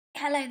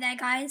Hello there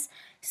guys.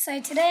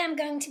 So today I'm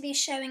going to be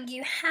showing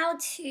you how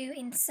to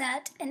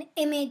insert an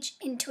image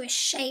into a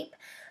shape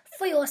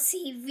for your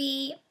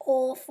CV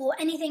or for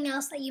anything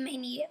else that you may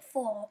need it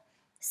for.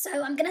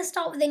 So I'm going to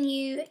start with a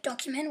new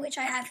document which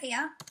I have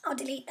here. I'll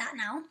delete that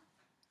now.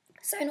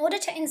 So in order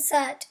to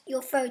insert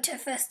your photo,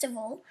 first of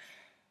all,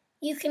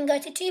 you can go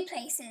to two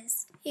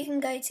places. You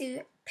can go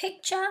to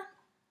Picture,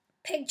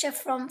 Picture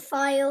from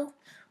File,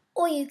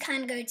 or you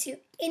can go to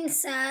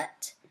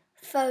Insert,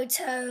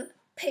 Photo,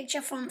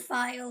 Picture from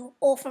File,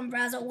 or from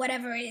Browser, or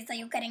whatever it is that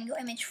you're getting your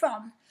image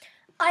from.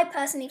 I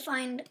personally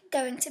find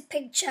going to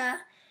Picture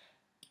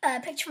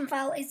from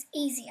File is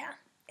easier.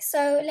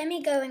 So let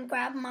me go and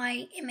grab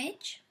my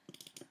image.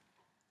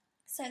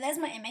 So there's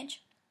my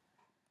image.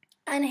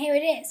 And here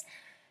it is.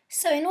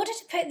 So in order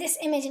to put this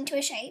image into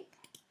a shape,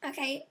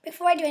 okay,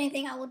 before I do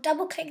anything, I will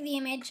double click the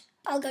image.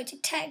 I'll go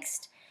to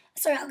text.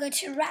 I'll go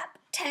to wrap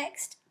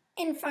text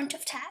in front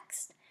of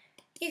text.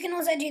 You can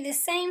also do the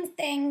same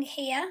thing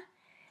here,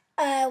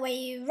 where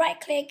you right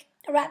click,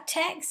 wrap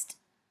text,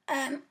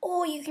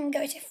 or you can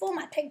go to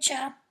format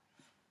picture,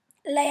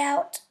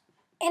 layout,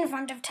 in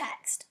front of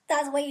text.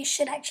 That's where you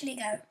should actually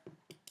go.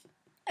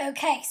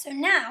 Okay, so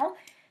now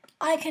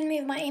I can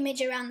move my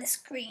image around the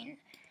screen.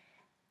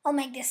 I'll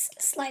make this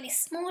slightly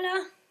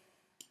smaller.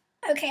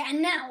 Okay,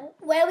 and now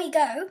where we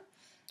go,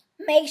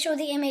 make sure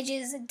the image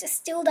is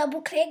still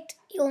double clicked.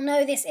 You'll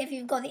know this if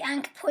you've got the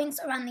anchor points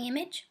around the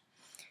image.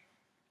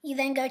 You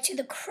then go to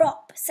the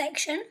crop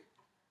section,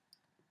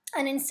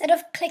 and instead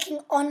of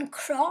clicking on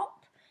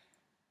crop,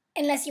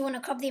 unless you want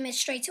to crop the image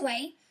straight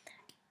away,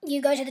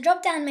 you go to the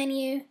drop down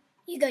menu,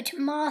 you go to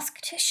mask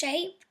to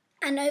shape,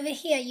 and over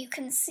here you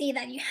can see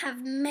that you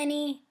have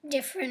many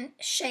different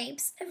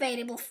shapes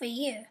available for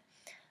you.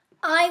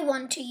 I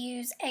want to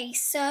use a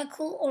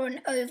circle or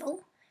an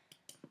oval.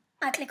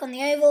 I click on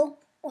the oval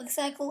or the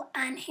circle,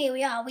 and here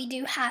we are, we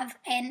do have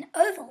an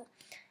oval.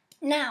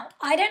 Now,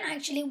 I don't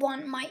actually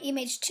want my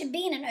image to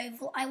be in an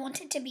oval, I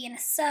want it to be in a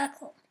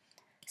circle.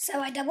 So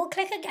I double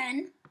click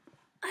again,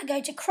 I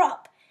go to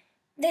crop.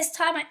 This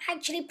time I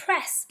actually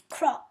press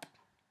crop.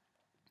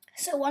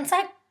 So once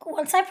I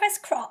press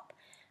crop,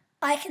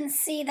 I can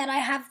see that I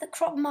have the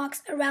crop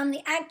marks around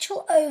the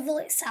actual oval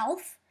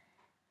itself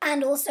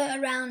and also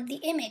around the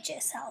image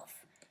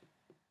itself.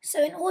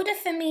 So in order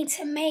for me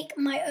to make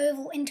my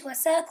oval into a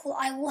circle,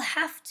 I will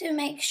have to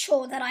make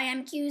sure that I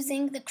am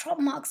using the crop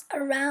marks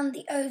around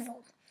the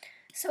oval.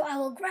 So I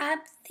will grab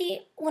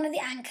one of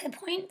the anchor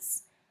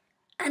points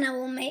and I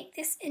will make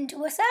this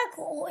into a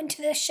circle or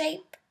into the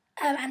shape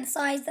and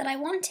size that I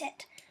want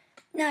it.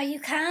 Now you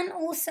can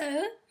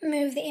also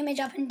move the image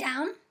up and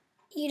down.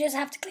 You just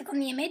have to click on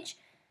the image.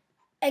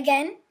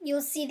 Again,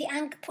 you'll see the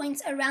anchor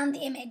points around the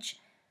image,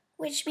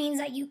 which means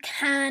that you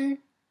can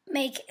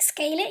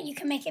scale it, you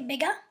can make it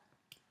bigger,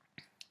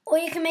 or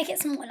you can make it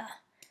smaller.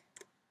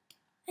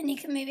 And you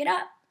can move it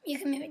up, you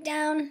can move it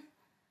down,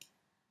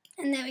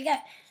 and there we go.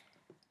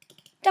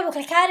 Double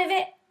click out of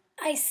it,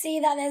 I see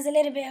that there's a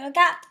little bit of a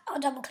gap, I'll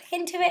double click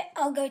into it,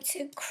 I'll go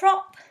to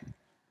crop,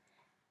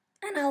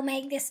 and I'll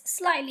make this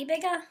slightly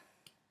bigger,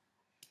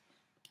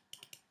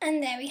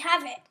 and there we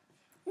have it.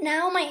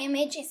 Now my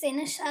image is in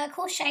a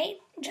circle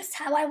shape, just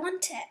how I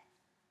want it.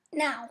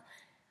 Now,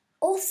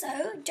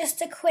 also, just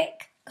a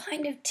quick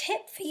kind of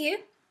tip for you.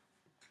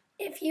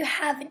 If you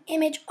have an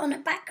image on a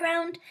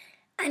background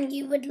and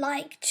you would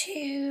like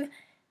to,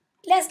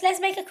 let's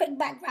make a quick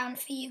background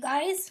for you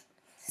guys.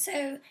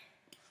 So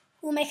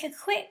we'll make a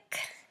quick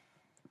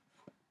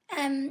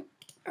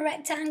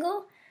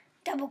rectangle,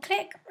 double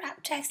click,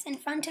 wrap text in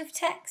front of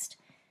text,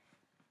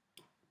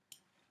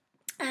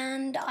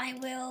 and I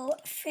will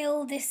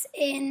fill this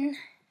in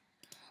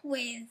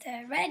with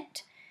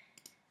red,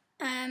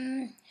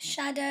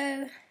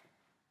 shadow,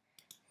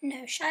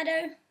 no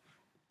shadow.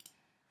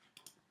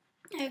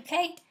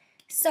 Okay,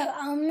 so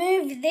I'll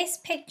move this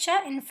picture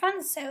in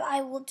front, so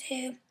I will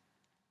do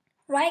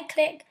right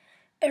click,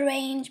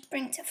 arrange,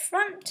 bring to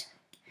front.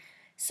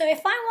 So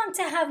if I want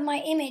to have my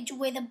image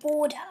with a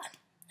border,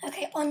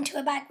 okay, onto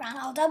a background,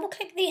 I'll double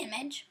click the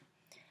image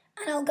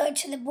and I'll go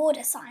to the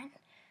border sign.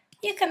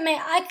 You can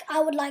make,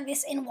 I would like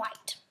this in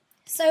white.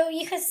 So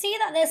you can see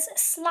that there's a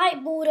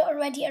slight border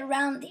already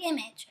around the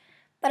image,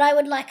 but I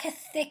would like a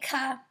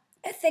thicker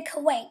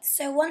weight.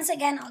 So once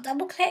again, I'll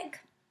double click,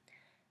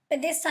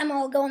 but this time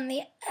I'll go on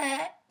the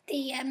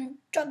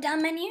drop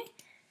down menu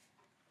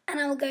and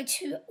I will go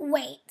to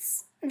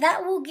weights.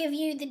 That will give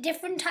you the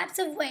different types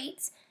of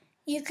weights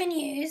you can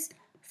use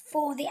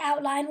for the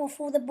outline or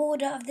for the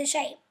border of the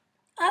shape.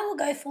 I will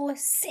go for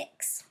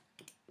 6.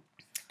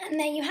 And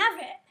there you have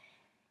it.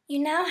 You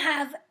now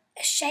have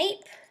a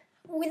shape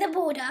with a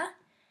border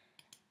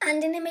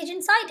and an image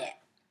inside it.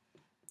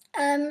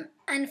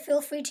 And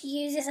feel free to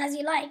use this as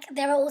you like.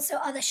 There are also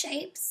other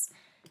shapes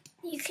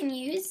you can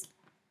use.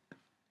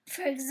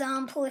 For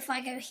example, if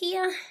I go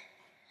here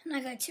and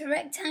I go to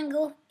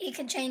rectangle, you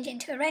can change it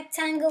into a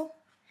rectangle.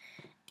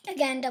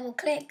 Again, double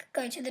click,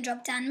 go to the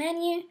drop down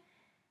menu.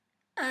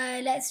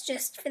 Let's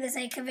just, for the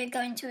sake of it,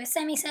 go into a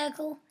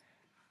semicircle.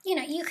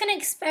 you can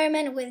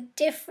experiment with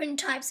different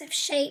types of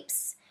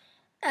shapes.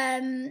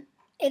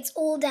 It's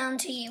all down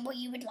to you what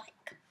you would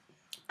like.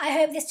 I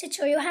hope this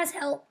tutorial has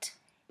helped.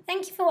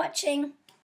 Thank you for watching.